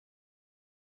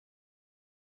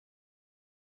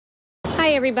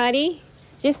Hi, everybody.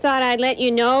 Just thought I'd let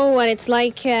you know what it's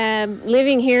like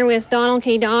living here with Donald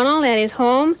K. Donald at his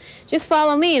home. Just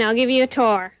follow me and I'll give you a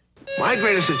tour. My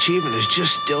greatest achievement is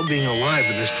just still being alive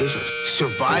in this business.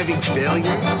 Surviving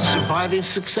failure, surviving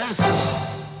success.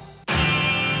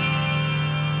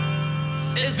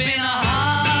 It's been a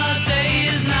hard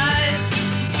day's night,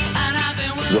 and I've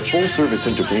been with the full-service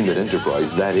entertainment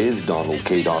enterprise that is Donald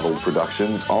K. Donald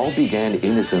Productions all began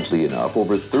innocently enough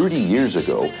over 30 years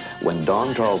ago when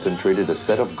Don Tarlton traded a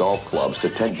set of golf clubs to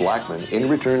Ted Blackman in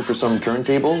return for some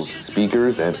turntables,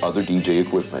 speakers, and other DJ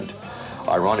equipment.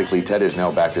 Ironically, Ted is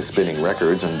now back to spinning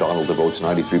records, and Donald devotes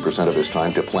 93% of his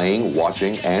time to playing,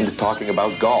 watching, and talking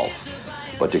about golf.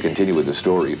 But to continue with the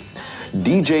story,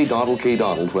 DJ Donald K.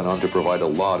 Donald went on to provide a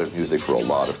lot of music for a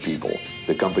lot of people.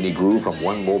 The company grew from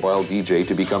one mobile DJ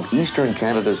to become Eastern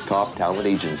Canada's top talent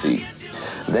agency.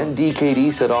 Then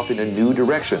DKD set off in a new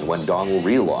direction when Donald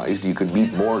realized you could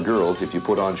meet more girls if you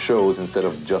put on shows instead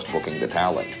of just booking the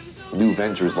talent. New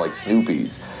ventures like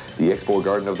Snoopy's, the Expo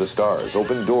Garden of the Stars,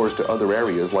 opened doors to other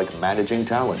areas like managing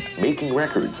talent, making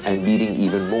records, and meeting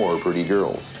even more pretty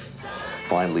girls.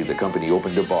 Finally, the company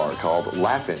opened a bar called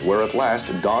Laugh-In, where at last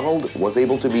Donald was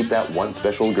able to meet that one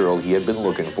special girl he had been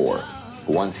looking for.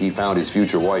 Once he found his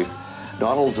future wife,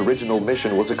 Donald's original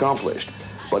mission was accomplished.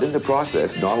 But in the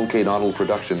process, Donald K. Donald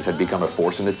Productions had become a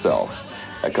force in itself,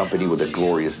 a company with a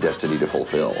glorious destiny to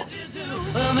fulfill.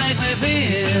 will make me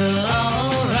feel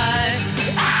alright.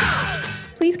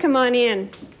 Please come on in.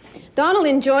 Donald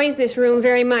enjoys this room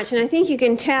very much, and I think you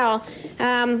can tell.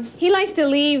 He likes to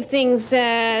leave things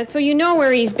so you know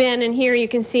where he's been, and here you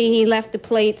can see he left the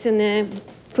plates and the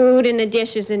food and the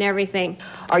dishes and everything.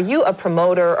 Are you a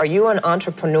promoter? Are you an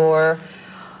entrepreneur?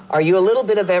 Are you a little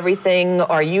bit of everything?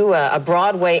 Are you a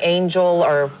Broadway angel,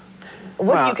 or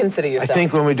what do you consider yourself? I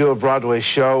think when we do a Broadway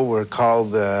show, we're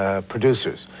called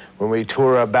producers. When we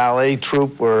tour a ballet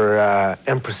troupe, we're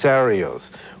impresarios.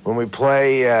 When we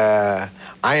play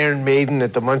Iron Maiden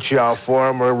at the Montreal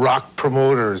Forum, we're rock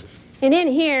promoters. And in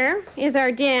here is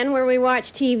our den where we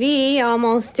watch TV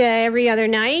almost every other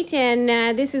night,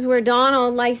 and this is where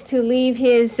Donald likes to leave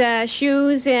his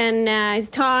shoes and his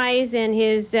ties and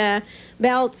his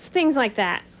belts, things like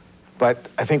that. But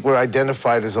I think we're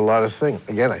identified as a lot of things.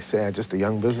 Again, I say I'm just a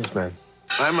young businessman.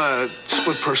 I'm a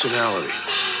split personality.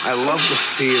 I love the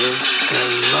theater, and I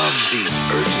love the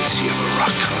urgency of a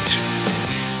rock concert.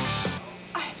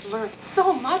 I've learned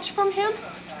so much from him.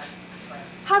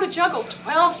 How to juggle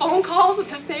 12 phone calls at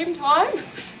the same time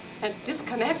and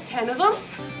disconnect 10 of them.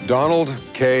 Donald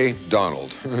K.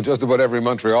 Donald. Just about every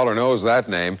Montrealer knows that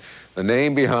name. The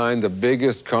name behind the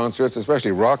biggest concerts,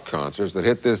 especially rock concerts, that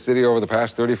hit this city over the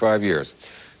past 35 years.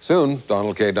 Soon,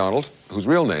 Donald K. Donald, whose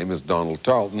real name is Donald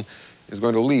Tarlton, is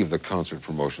going to leave the concert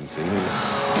promotion scene.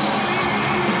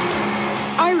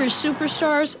 Irish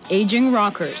superstars, aging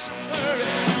rockers.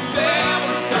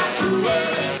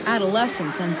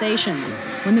 Adolescent sensations.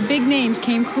 When the big names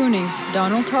came crooning,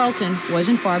 Donald Tarlton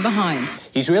wasn't far behind.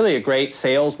 He's really a great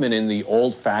salesman in the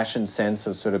old-fashioned sense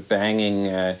of sort of banging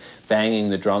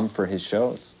the drum for his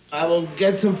shows. I will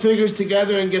get some figures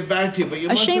together and get back to you, but you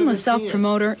A shameless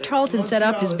self-promoter, Tarlton set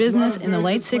up his business in the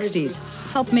late 60s,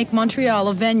 helped make Montreal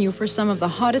a venue for some of the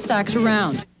hottest acts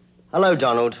around. Hello,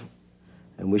 Donald.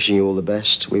 I'm wishing you all the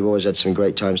best. We've always had some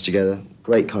great times together,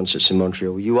 great concerts in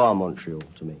Montreal. You are Montreal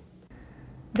to me.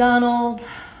 Donald,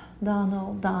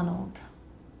 Donald, Donald.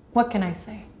 What can I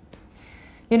say?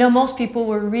 You know, most people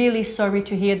were really sorry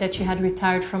to hear that you had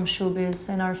retired from showbiz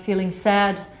and are feeling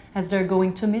sad as they're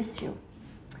going to miss you.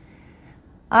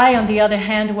 I, on the other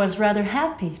hand, was rather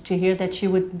happy to hear that you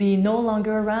would be no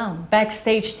longer around,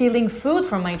 backstage stealing food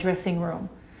from my dressing room.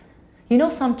 You know,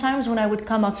 sometimes when I would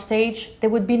come off stage, there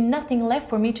would be nothing left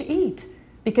for me to eat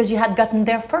because you had gotten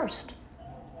there first.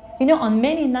 You know, on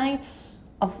many nights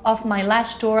of my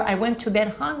last tour, I went to bed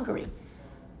hungry.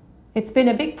 It's been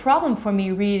a big problem for me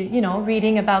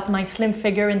reading about my slim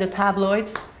figure in the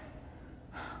tabloids.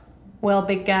 Well,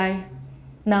 big guy,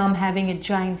 now I'm having a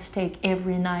giant steak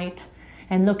every night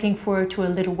and looking forward to a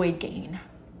little weight gain.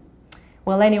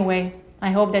 Well, anyway,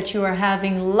 I hope that you are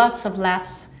having lots of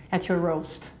laughs at your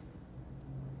roast.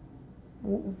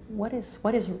 What is,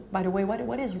 by the way,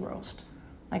 what is roast?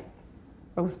 Like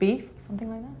roast beef, something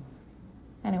like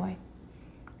that? Anyway,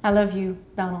 I love you,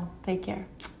 Donald. Take care.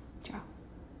 Ciao.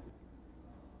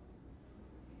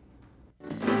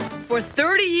 For For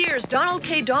 30 years, Donald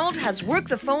K. Donald has worked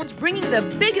the phones, bringing the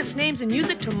biggest names in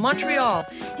music to Montreal.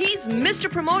 He's Mr.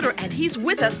 Promoter, and he's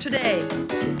with us today.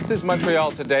 This is Montreal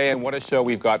Today, and what a show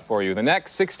we've got for you. The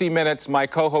next 60 minutes, my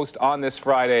co-host on this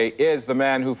Friday is the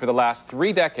man who, for the last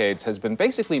 3 decades, has been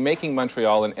basically making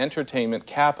Montreal an entertainment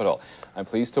capital. I'm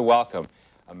pleased to welcome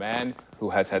a man who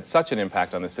has had such an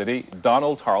impact on the city,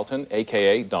 Donald Tarlton,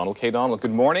 a.k.a. Donald K. Donald.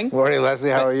 Good morning. Morning,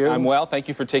 Leslie. How are you? I'm well. Thank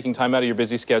you for taking time out of your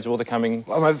busy schedule to coming.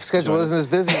 Well, my schedule isn't as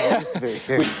busy as it used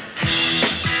to be.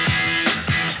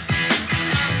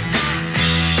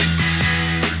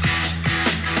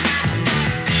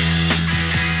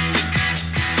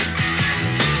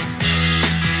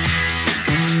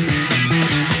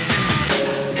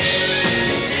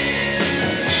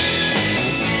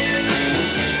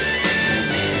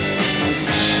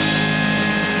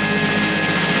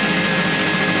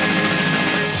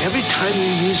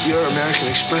 Your American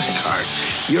Express card,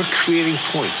 you're creating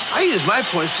points. I use my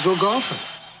points to go golfing.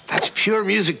 That's pure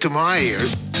music to my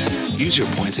ears. Use your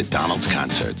points at Donald's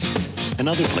concerts and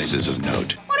other places of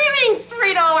note. What do you mean,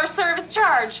 $3 service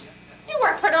charge? You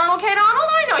work for Donald K. Donald.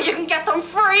 I know you can get them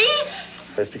free.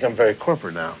 It's become very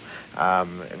corporate now.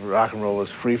 Rock and roll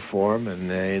was free form, and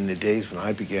in the days when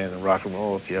I began in rock and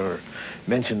roll, if you ever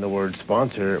mentioned the word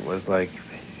sponsor, it was like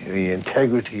the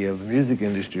integrity of the music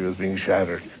industry was being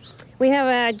shattered. We have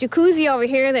a jacuzzi over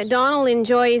here that Donald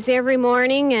enjoys every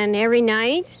morning and every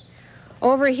night.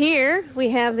 Over here, we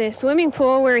have the swimming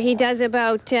pool where he does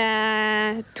about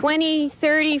 20,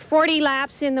 30, 40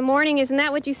 laps in the morning. Isn't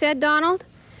that what you said, Donald?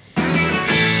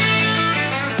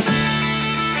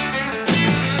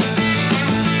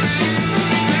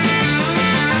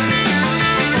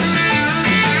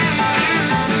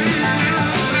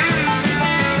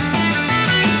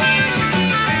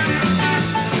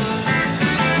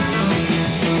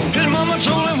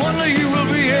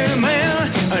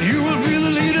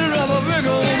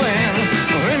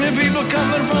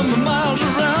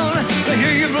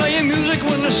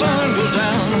 When the sun goes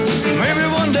down, maybe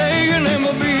one day your name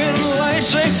will be in the light.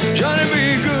 Say, Johnny,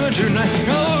 be good tonight.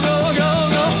 Go, go, go,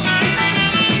 go.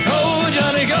 Go,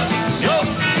 Johnny, go, go.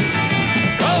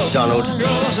 Go, Donald. Go,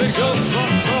 say, go, go,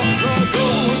 go, go.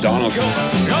 Donald. Go,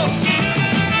 go.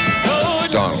 Go,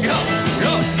 Donald. Go,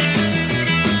 go.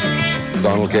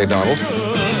 Donald K. Donald.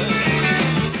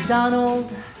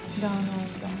 Donald.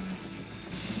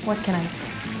 What can I say?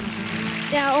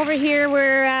 Yeah, over here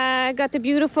we're got the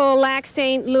beautiful Lac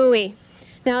St. Louis.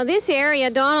 Now this area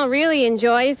Donald really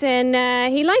enjoys, and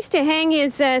he likes to hang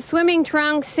his swimming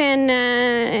trunks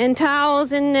and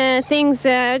towels and things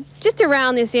just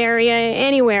around this area,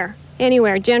 anywhere,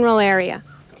 general area.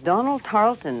 Donald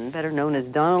Tarlton, better known as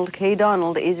Donald K.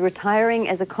 Donald, is retiring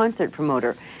as a concert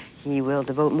promoter. He will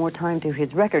devote more time to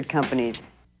his record companies.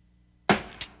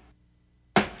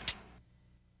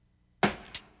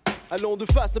 Allons de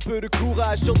face, un peu de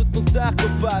courage, sors de ton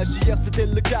sarcophage. Hier c'était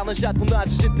le carnage à ton âge,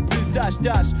 j'étais plus sage.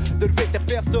 Tâche de lever ta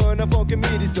personne avant que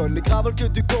midi sonne. Les gravoles que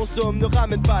tu consommes ne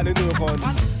ramènent pas les neurones.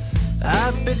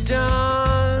 Up at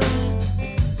dawn,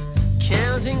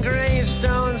 counting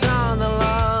gravestones on the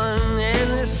lawn,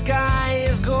 and the sky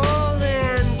is gold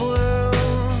and blue.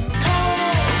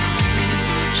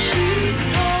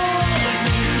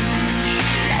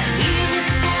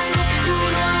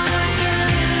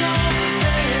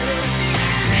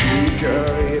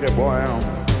 Et de boire,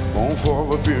 mon fort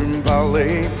veut plus me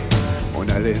parler. Mon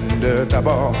haleine de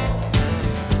tabac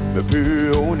me pue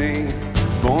au nez.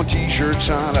 Mon t-shirt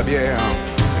sans la bière,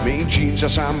 mes jeans à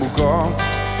Sambuca,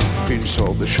 puis une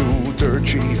sorte de shooter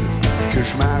cheap que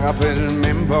je m'en rappelle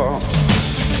même pas.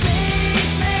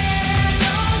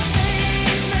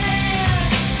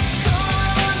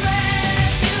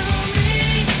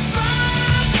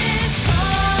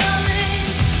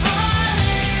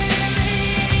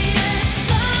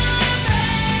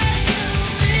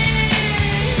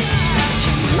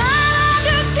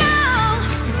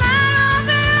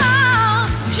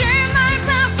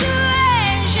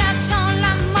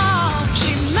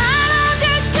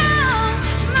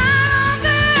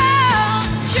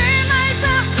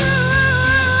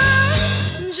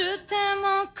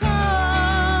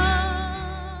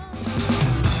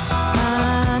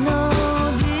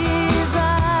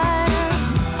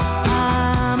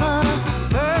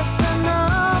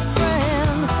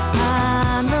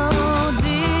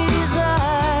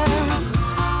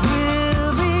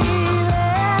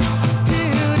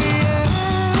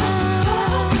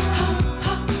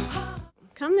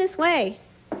 This way.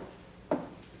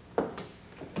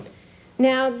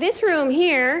 Now this room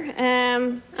here,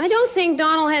 I don't think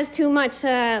Donald has too much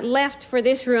left for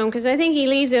this room because I think he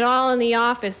leaves it all in the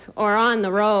office or on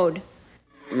the road.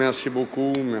 Merci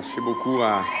beaucoup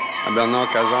à Bernard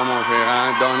Cazard, mon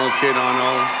gérant, Donald K.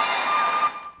 Donald.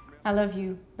 I love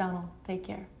you, Donald. Take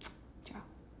care.